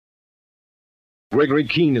Gregory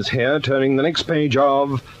Keene is here, turning the next page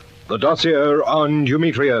of the Dossier on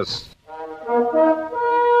Dumetrius.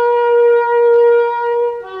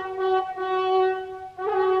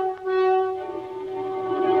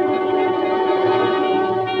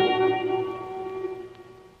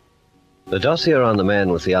 The dossier on the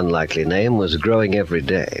man with the unlikely name was growing every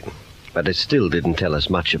day, but it still didn't tell us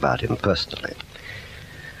much about him personally.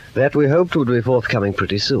 That we hoped would be forthcoming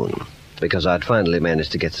pretty soon, because I'd finally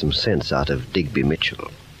managed to get some sense out of Digby Mitchell.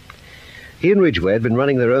 He and Ridgway had been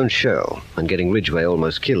running their own show, and getting Ridgway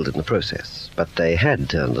almost killed in the process, but they had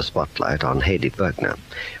turned the spotlight on Hedy Bergner.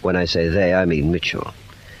 When I say they, I mean Mitchell.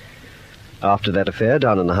 After that affair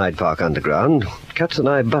down in the Hyde Park Underground, Katz and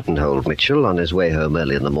I buttonholed Mitchell on his way home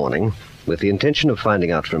early in the morning, with the intention of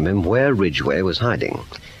finding out from him where Ridgway was hiding.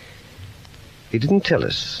 He didn't tell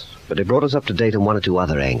us, but he brought us up to date on one or two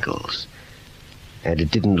other angles, and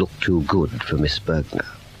it didn't look too good for Miss Bergner.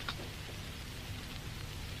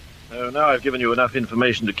 Now I've given you enough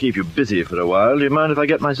information to keep you busy for a while. Do you mind if I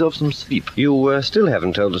get myself some sleep? You still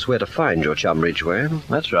haven't told us where to find your chum Ridgway.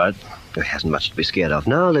 That's right. There hasn't much to be scared of.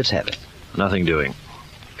 Now let's have it. Nothing doing.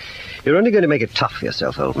 You're only going to make it tough for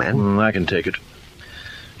yourself, old man. I can take it.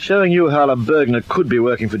 Showing you how Bergner could be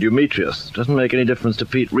working for Dumetrius doesn't make any difference to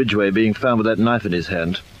Pete Ridgway being found with that knife in his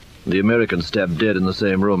hand. The American stabbed dead in the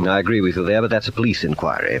same room. I agree with you there, but that's a police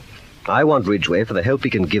inquiry. I want Ridgway for the help he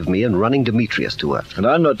can give me in running Dumetrius to earth. And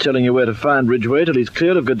I'm not telling you where to find Ridgway till he's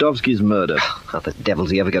cleared of Godowski's murder. How the devil's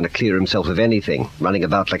he ever going to clear himself of anything, running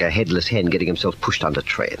about like a headless hen, getting himself pushed under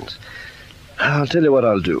trains? I'll tell you what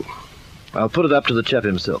I'll do. I'll put it up to the chap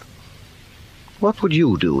himself. What would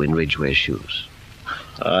you do in Ridgway's shoes?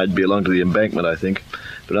 I'd belong to the embankment, I think,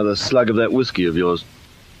 for another slug of that whiskey of yours.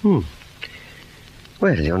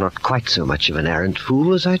 Well, you're not quite so much of an arrant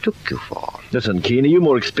fool as I took you for. Listen, Keene, are you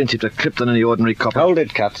more expensive to clip than any ordinary copper? Hold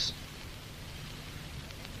it, Katz.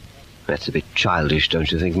 That's a bit childish,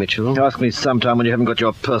 don't you think, Mitchell? Ask me sometime when you haven't got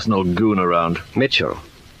your personal goon around. Mitchell,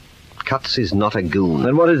 Katz is not a goon.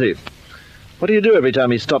 Then what is he? What do you do every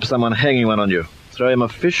time he stops someone hanging one on you? Throw him a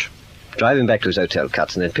fish? Drive him back to his hotel,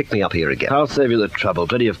 Katz, and then pick me up here again. I'll save you the trouble.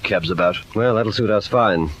 Plenty of cabs about. Well, that'll suit us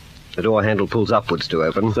fine. The door handle pulls upwards to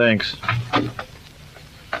open. Thanks.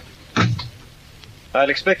 I'll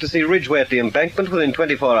expect to see Ridgway at the embankment within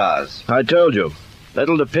 24 hours. I told you.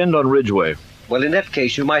 That'll depend on Ridgway. Well, in that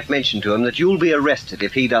case, you might mention to him that you'll be arrested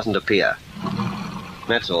if he doesn't appear.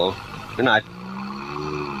 That's all. Good night.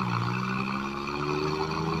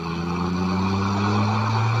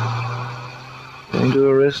 Going to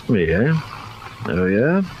arrest me, eh? Oh,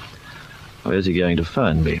 yeah? Where's he going to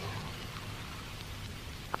find me?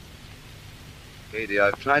 Hedy,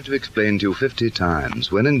 I've tried to explain to you 50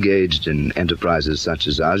 times. When engaged in enterprises such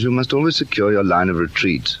as ours, you must always secure your line of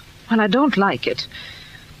retreat. Well, I don't like it.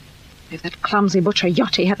 If that clumsy butcher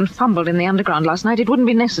Yachty hadn't fumbled in the underground last night, it wouldn't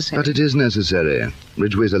be necessary. But it is necessary.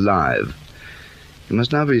 Ridgway's alive. You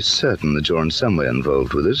must now be certain that you're in some way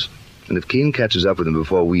involved with it. And if Keene catches up with him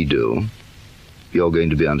before we do, you're going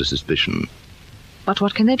to be under suspicion. But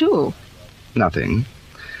what can they do? Nothing.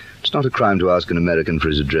 It's not a crime to ask an American for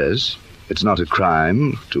his address. It's not a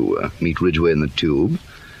crime to meet Ridgway in the tube.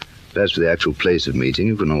 But as for the actual place of meeting,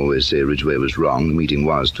 you can always say Ridgway was wrong. The meeting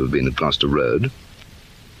was to have been at Gloucester Road.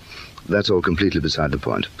 That's all completely beside the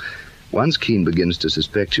point. Once Keene begins to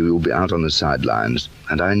suspect you, you'll be out on the sidelines.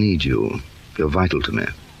 And I need you. You're vital to me.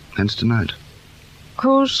 Hence tonight.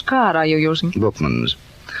 Whose car are you using? Bookman's.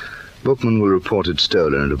 Bookman will report it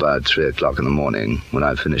stolen at about 3 o'clock in the morning, when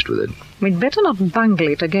I've finished with it. We'd better not bungle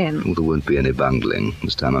it again. Oh, there won't be any bungling.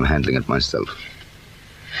 This time I'm handling it myself.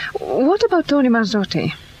 What about Tony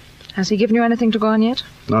Mazzotti? Has he given you anything to go on yet?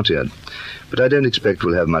 Not yet. But I don't expect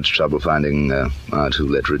we'll have much trouble finding out who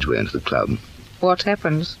let Ridgway into the club. What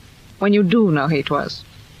happens when you do know who it was?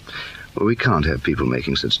 Well, we can't have people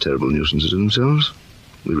making such terrible nuisances of themselves.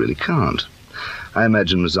 We really can't. I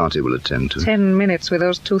imagine Mazzotti will attend to... 10 minutes with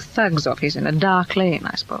those two thugs of his in a dark lane,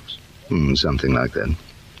 I suppose. Something like that.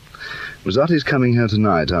 Mazzotti's coming here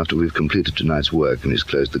tonight after we've completed tonight's work and he's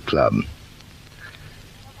closed the club.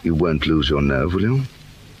 You won't lose your nerve, will you?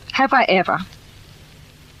 Have I ever?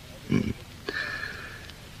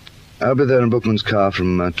 I'll be there in Bookman's car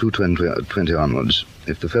from 2:20 onwards.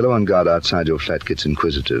 If the fellow on guard outside your flat gets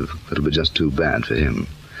inquisitive, that'll be just too bad for him.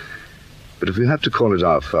 But if you have to call it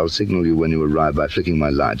off, I'll signal you when you arrive by flicking my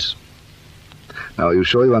lights. Now, are you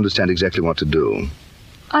sure you understand exactly what to do?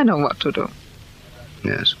 I know what to do.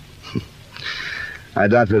 Yes. I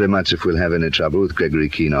doubt very much if we'll have any trouble with Gregory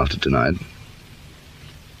Keene after tonight.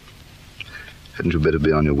 Hadn't you better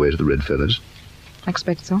be on your way to the Red Feathers? I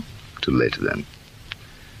expect so. Till later, then.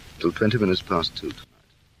 Till 20 minutes past 2 tonight.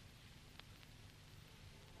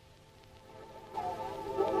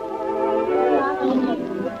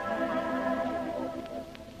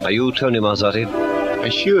 Are you Tony Marzotti?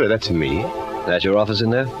 Sure, that's me. That your office in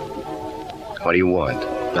there? What do you want?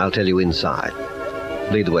 I'll tell you inside.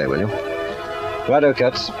 Lead the way, will you? Righto,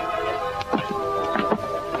 Cutts.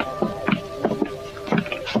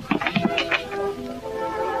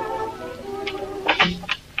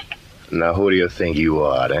 Now, who do you think you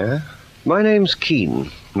are, eh? My name's Keene.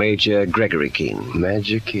 Major Gregory Keene.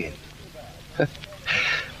 Major Keene.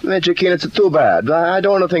 Major Keene, it's too bad. I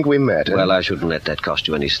don't think we met. Eh? Well, I shouldn't let that cost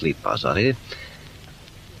you any sleep, Marzotti.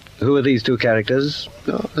 Who are these two characters?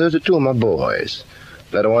 Oh, those are two of my boys.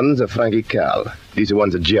 That one's a Frankie Cal. This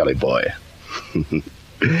one's a Jelly Boy.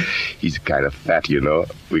 He's kind of fat, you know.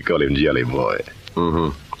 We call him Jelly Boy.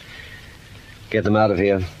 Mm-hmm. Get them out of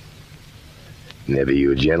here. Maybe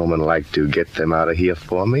you gentlemen like to get them out of here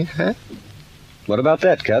for me, huh? What about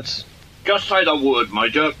that, Cutts? Just say the word,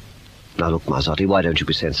 Major. Now, look, Marzotti, why don't you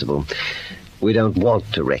be sensible? We don't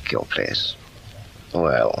want to wreck your place.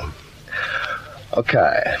 Well,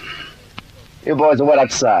 okay. You boys are wet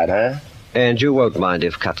outside, huh? And you won't mind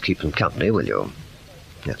if Cutts keeps them company, will you?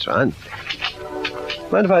 That's right.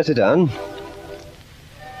 Mind if I sit down?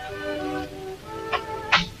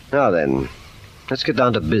 Now then, let's get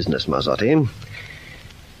down to business, Marzotti.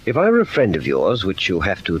 If I were a friend of yours, which you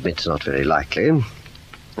have to admit's not very likely,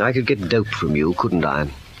 I could get dope from you, couldn't I?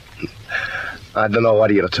 I don't know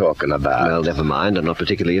what you're talking about. Well, never mind. I'm not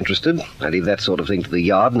particularly interested. I leave that sort of thing to the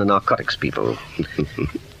Yard and the narcotics people.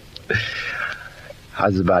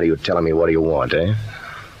 How's about you telling me what you want, eh?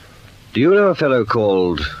 Do you know a fellow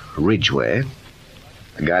called Ridgway?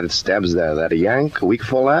 The guy that stabs that Yank a week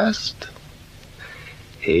before last?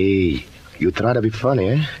 Hey, you try to be funny,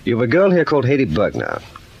 eh? You've a girl here called Haiti Bergner.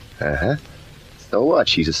 Uh-huh. So what,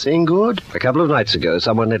 she's a sing good? A couple of nights ago,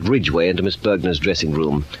 someone let Ridgway into Miss Bergner's dressing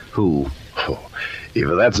room. Who? Oh, if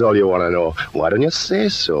that's all you want to know, why don't you say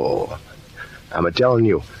so? I'm a-telling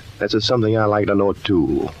you, that's just something I like to know,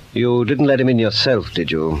 too. You didn't let him in yourself,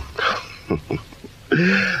 did you?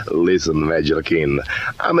 Listen, Major Keene,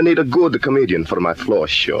 I'm gonna need a good comedian for my floor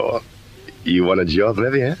show. You want a job,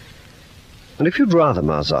 maybe, eh? And if you'd rather,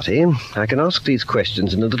 Marzotti, I can ask these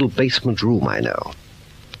questions in a little basement room I know.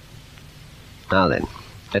 Now then,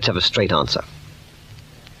 let's have a straight answer.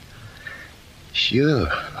 Sure,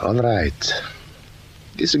 all right.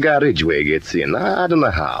 This guy Ridgway gets in. I don't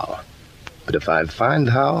know how. But if I find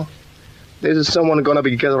how, there's someone gonna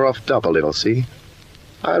be get roughed up a little, see?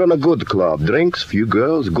 I run a good club. Drinks, few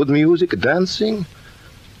girls, good music, dancing.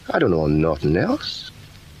 I don't know nothing else.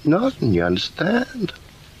 Nothing, you understand?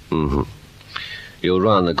 Mm-hmm. You'll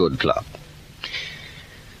run a good club.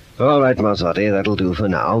 All right, Marzotti, that'll do for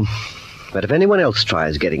now. But if anyone else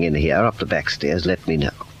tries getting in here up the back stairs, let me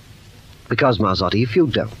know. Because, Marzotti, if you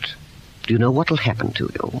don't, do you know what'll happen to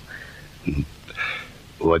you?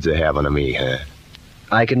 What's it happen to me, huh?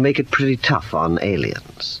 I can make it pretty tough on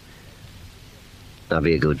aliens. Now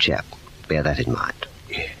be a good chap. Bear that in mind.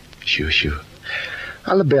 Yeah, sure.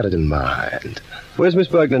 I'll bear it in mind. Where's Miss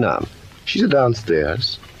Bergner now? She's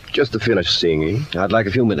downstairs. Just to finish singing. I'd like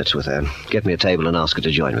a few minutes with her. Get me a table and ask her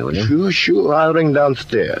to join me, will you? Sure. I'll ring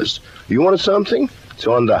downstairs. You want something? It's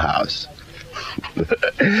on the house.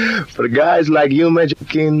 For guys like you, Major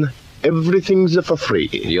Keene, everything's for free.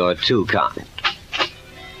 You're too kind.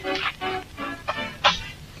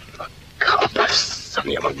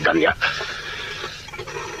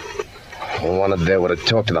 One of them would have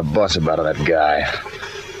talked to the boss about that guy.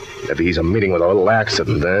 Maybe he's a meeting with a little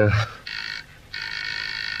accident, eh?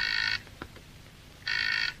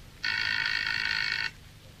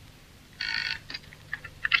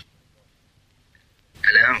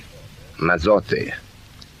 Hello? Mazzotti.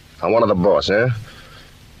 I'm one of the boss, eh?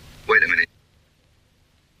 Wait a minute.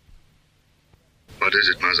 What is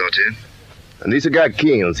it, Mazzotti? And this guy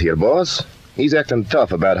Keen's here, boss. He's acting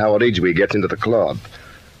tough about how Ridgway gets into the club.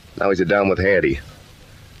 Now he's down with Hattie.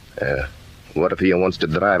 What if he wants to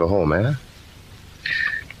drive her home, eh?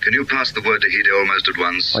 Can you pass the word to Hede almost at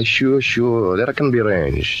once? Why, sure. That can be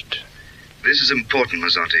arranged. This is important,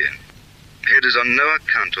 Mazzotti. Hede is on no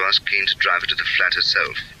account to ask Keene to drive her to the flat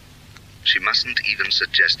herself. She mustn't even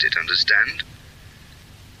suggest it, understand?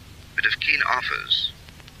 But if Keene offers,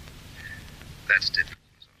 that's different.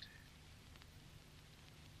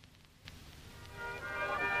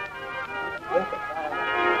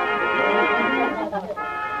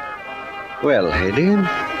 Well, Hede?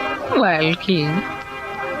 Well, Keene.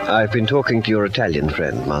 I've been talking to your Italian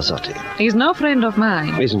friend, Marzotti. He's no friend of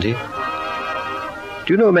mine. Isn't he? Do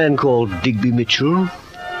you know a man called Digby Mitchell?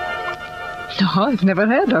 No, I've never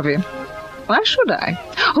heard of him. Why should I?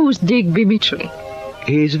 Who's Digby Mitchell?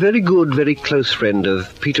 He's a very good, very close friend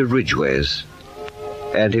of Peter Ridgway's.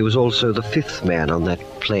 And he was also the 5th man on that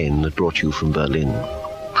plane that brought you from Berlin.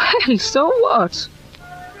 Well, so what?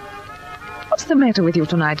 What's the matter with you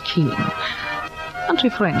tonight, Keene? Aren't we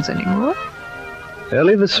friends anymore?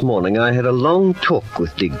 Early this morning, I had a long talk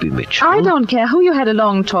with Digby Mitchell. I don't care who you had a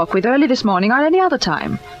long talk with early this morning or any other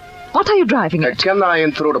time. What are you driving at? Can I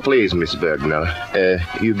intrude, please, Miss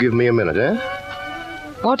Bergner? You give me a minute, eh?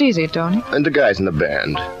 What is it, Tony? And the guys in the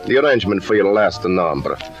band. The arrangement for your last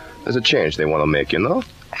number. There's a change they want to make, you know?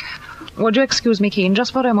 Would you excuse me, Keene,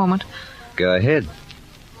 just for a moment? Go ahead.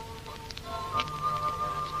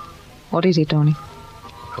 What is it, Tony?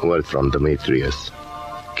 Word from Dumetrius.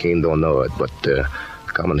 Keene don't know it, but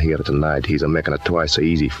coming here tonight, he's making it twice so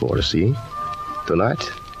easy for us, see? Tonight,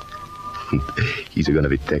 he's going to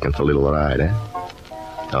be taken for a little ride, eh?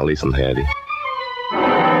 Now listen, Hattie.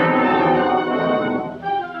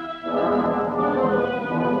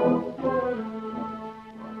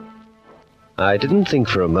 I didn't think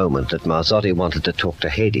for a moment that Marzotti wanted to talk to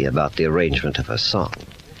Haydee about the arrangement of her song.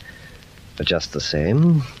 But just the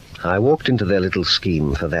same, I walked into their little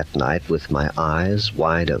scheme for that night with my eyes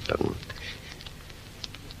wide open.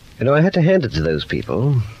 You know, I had to hand it to those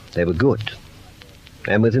people. They were good.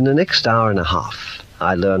 And within the next hour and a half,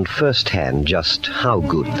 I learned firsthand just how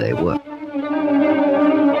good they were.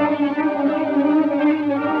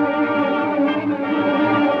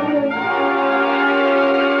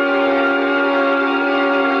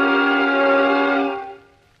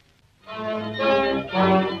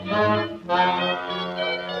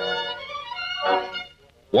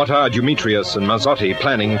 What are Dumetrius and Marzotti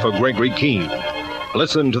planning for Gregory Keene?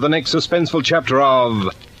 Listen to the next suspenseful chapter of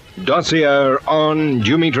Dossier on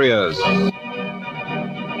Dumetrius.